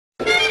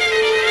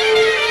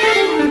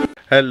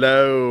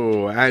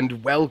Hello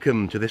and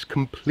welcome to this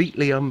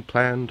completely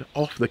unplanned,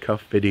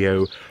 off-the-cuff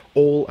video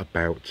all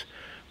about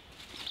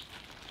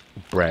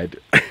bread.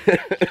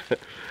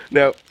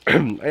 Now,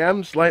 I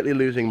am slightly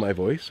losing my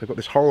voice. I've got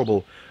this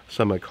horrible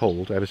summer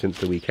cold ever since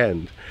the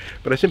weekend,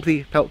 but I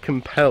simply felt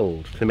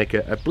compelled to make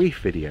a brief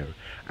video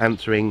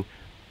answering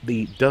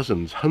the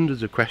dozens,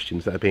 hundreds of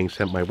questions that are being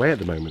sent my way at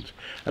the moment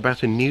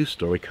about a news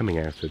story coming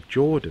out of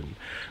Jordan,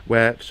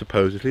 where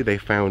supposedly they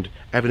found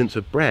evidence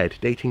of bread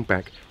dating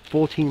back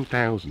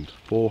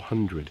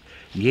 14,400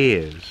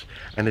 years,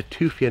 and a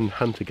Natufian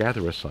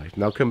hunter-gatherer site.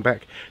 And I'll come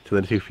back to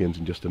the Natufians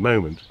in just a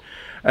moment.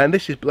 And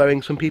this is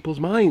blowing some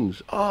people's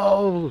minds.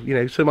 Oh, you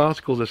know, some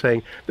articles are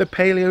saying the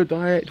paleo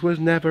diet was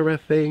never a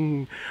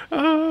thing.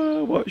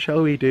 Oh, what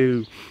shall we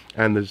do?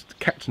 And there's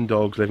cats and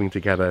dogs living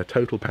together,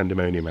 total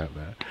pandemonium out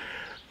there.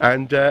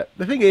 And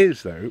the thing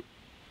is, though,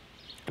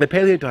 the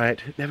paleo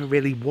diet never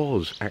really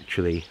was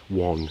actually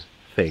one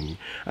thing.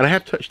 And I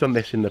have touched on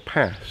this in the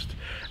past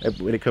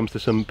when it comes to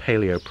some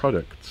paleo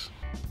products.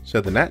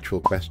 So the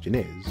natural question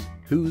is,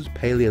 whose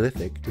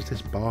Paleolithic does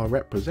this bar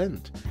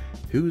represent?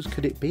 Whose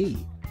could it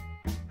be?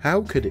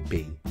 How could it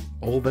be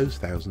all those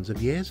thousands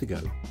of years ago?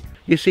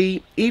 You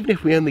see, even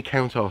if we only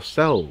count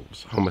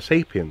ourselves, Homo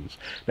sapiens,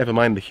 never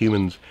mind the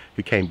humans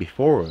who came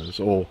before us,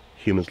 or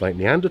humans like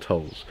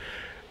Neanderthals,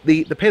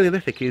 the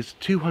Paleolithic is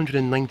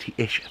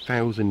 290-ish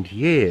thousand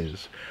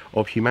years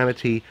of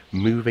humanity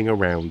moving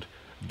around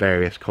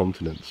various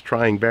continents,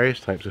 trying various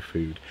types of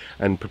food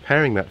and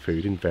preparing that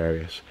food in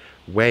various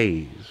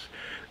ways.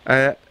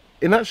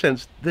 In that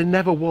sense, there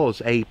never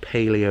was a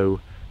paleo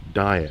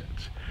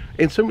diet.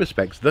 In some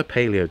respects, the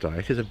paleo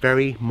diet is a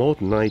very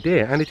modern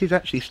idea, and it is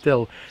actually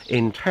still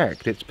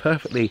intact. It's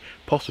perfectly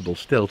possible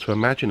still to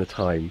imagine a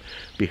time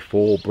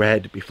before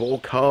bread, before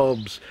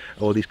carbs,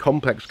 or these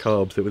complex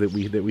carbs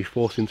that we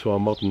force into our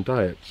modern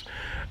diets.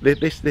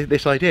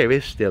 This idea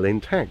is still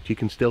intact. You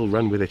can still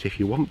run with it if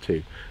you want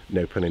to.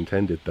 No pun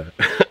intended there.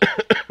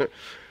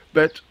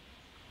 But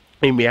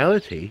in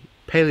reality,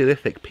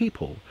 Paleolithic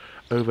people,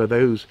 over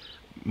those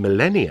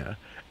millennia,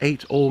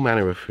 ate all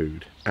manner of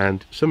food,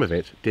 and some of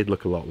it did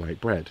look a lot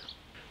like bread.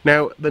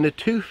 Now, the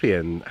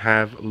Natufian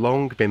have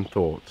long been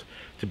thought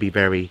to be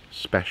very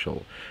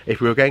special.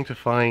 If we were going to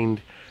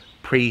find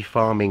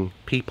pre-farming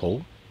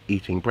people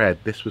eating bread,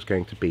 this was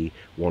going to be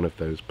one of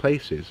those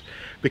places,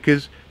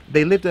 because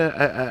they lived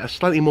a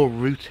slightly more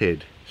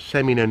rooted,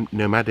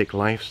 semi-nomadic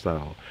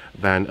lifestyle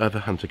than other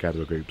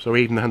hunter-gatherer groups, or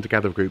even the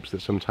hunter-gatherer groups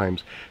that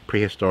sometimes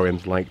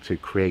prehistorians like to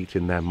create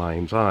in their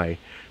mind's eye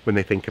when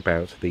they think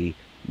about the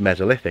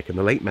Mesolithic and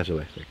the late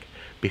Mesolithic,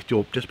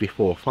 just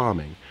before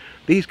farming.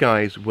 These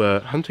guys were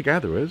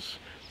hunter-gatherers.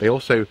 They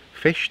also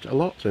fished a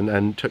lot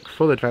and took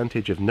full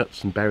advantage of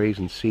nuts and berries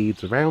and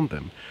seeds around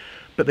them.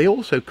 But they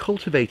also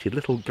cultivated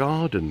little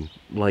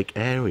garden-like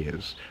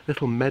areas,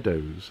 little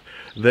meadows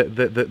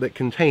that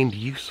contained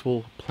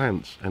useful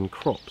plants and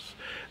crops.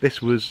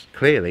 This was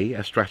clearly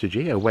a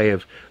strategy, a way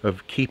of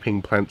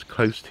keeping plants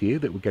close to you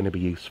that were going to be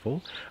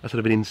useful, a sort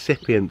of an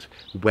incipient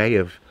way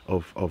of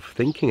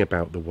thinking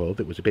about the world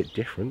that was a bit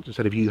different.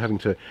 Instead of you having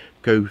to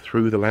go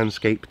through the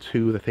landscape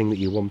to the thing that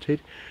you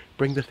wanted,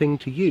 bring the thing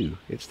to you.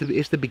 It's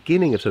the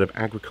beginning of sort of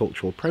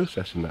agricultural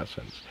process in that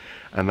sense,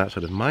 and that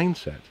sort of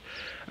mindset.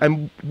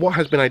 And what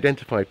has been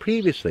identified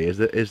previously is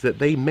that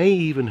they may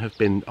even have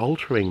been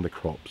altering the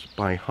crops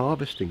by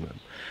harvesting them,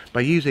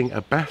 by using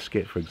a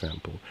basket, for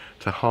example,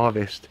 to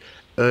harvest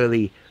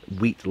early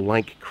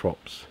wheat-like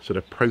crops, sort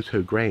of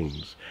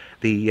proto-grains.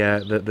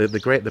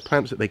 The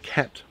plants that they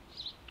kept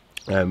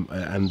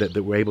and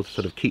that were able to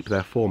sort of keep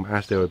their form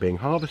as they were being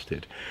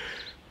harvested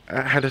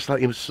had a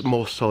slightly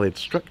more solid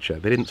structure.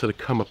 They didn't sort of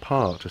come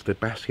apart as the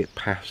basket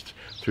passed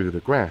through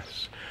the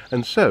grass.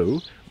 And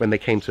so, when they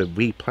came to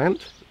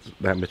replant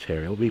that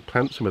material,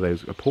 replant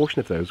a portion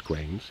of those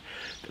grains,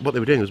 what they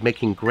were doing was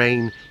making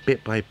grain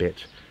bit by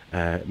bit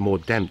more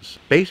dense.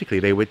 Basically,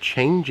 they were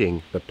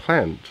changing the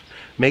plant,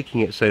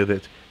 making it so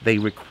that they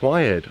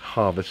required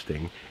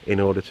harvesting in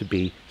order to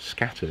be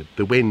scattered.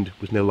 The wind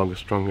was no longer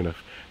strong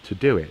enough to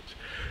do it.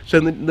 So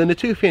the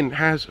Natufian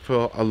has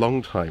for a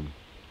long time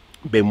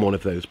been one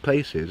of those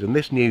places, and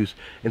this news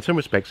in some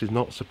respects is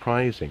not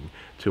surprising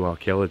to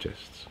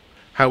archaeologists.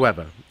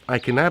 However, I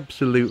can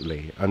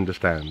absolutely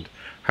understand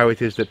how it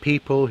is that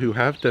people who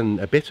have done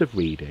a bit of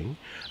reading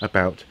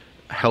about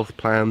health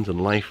plans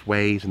and life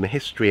ways and the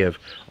history of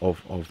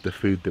the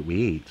food that we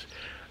eat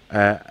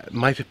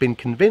might have been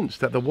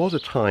convinced that there was a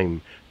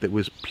time that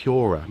was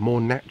purer,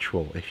 more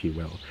natural, if you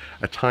will,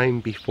 a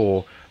time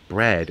before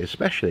bread,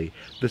 especially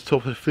the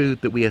sort of food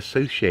that we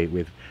associate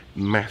with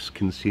mass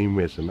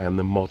consumerism and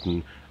the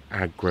modern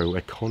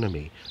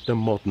agroeconomy, the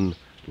modern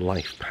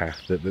life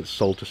path that's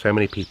sold to so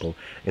many people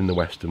in the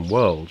Western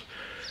world.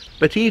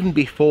 But even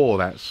before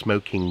that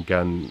smoking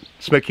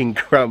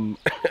crumb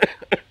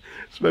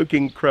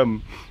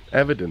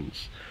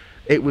evidence,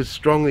 it was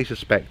strongly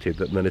suspected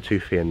that the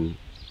Natufian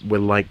were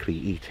likely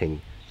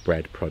eating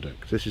bread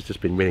products. This has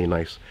just been really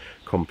nice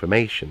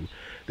confirmation.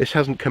 This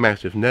hasn't come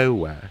out of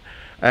nowhere.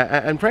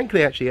 And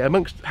frankly, actually,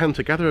 amongst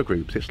hunter-gatherer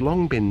groups, it's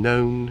long been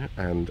known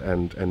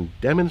and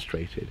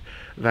demonstrated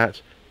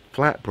that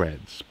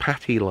flatbreads,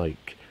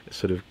 patty-like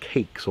sort of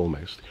cakes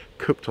almost,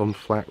 cooked on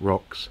flat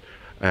rocks,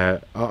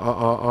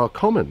 are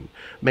common,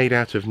 made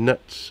out of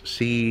nuts,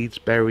 seeds,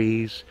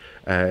 berries,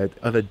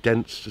 other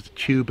dense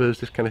tubers,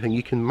 this kind of thing.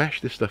 You can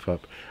mash this stuff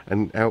up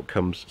and out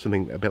comes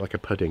something a bit like a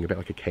pudding, a bit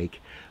like a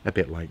cake, a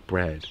bit like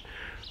bread.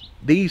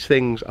 These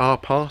things are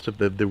part of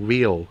the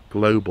real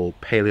global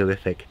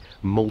Paleolithic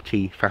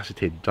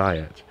multifaceted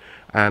diet,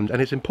 and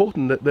it's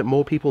important that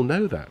more people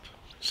know that.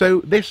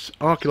 So this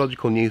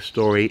archaeological news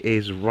story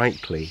is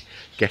rightly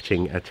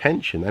getting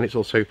attention, and it's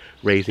also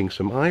raising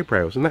some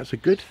eyebrows, and that's a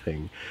good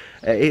thing.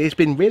 It's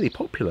been really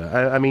popular.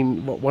 I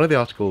mean, one of the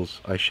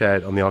articles I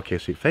shared on the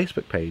Archaeosoup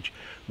Facebook page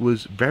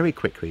was very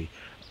quickly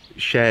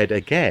shared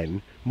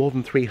again more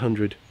than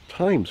 300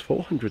 times,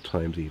 400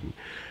 times even.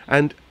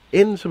 And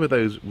in some of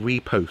those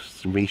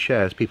reposts and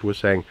reshares, people were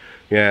saying,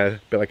 yeah, a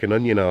bit like an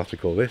Onion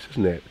article, this,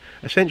 isn't it?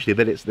 Essentially,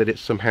 that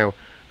it's somehow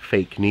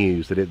fake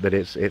news, that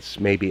it's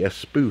maybe a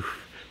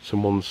spoof,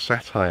 someone's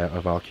satire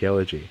of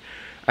archaeology.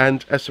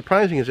 And as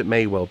surprising as it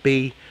may well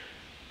be,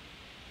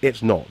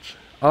 it's not.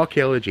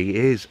 Archaeology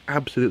is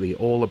absolutely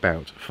all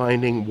about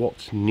finding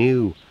what's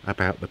new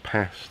about the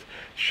past,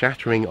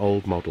 shattering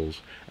old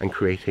models and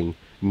creating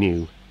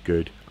new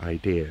good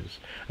ideas.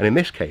 And in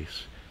this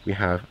case, we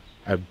have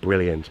a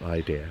brilliant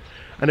idea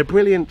and a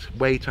brilliant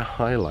way to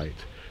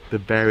highlight the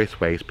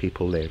various ways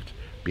people lived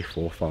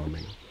before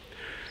farming.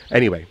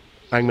 Anyway,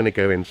 I'm going to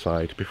go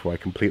inside before I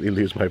completely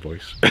lose my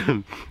voice.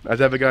 As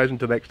ever, guys,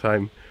 until next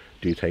time,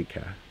 do take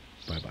care.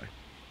 Bye bye.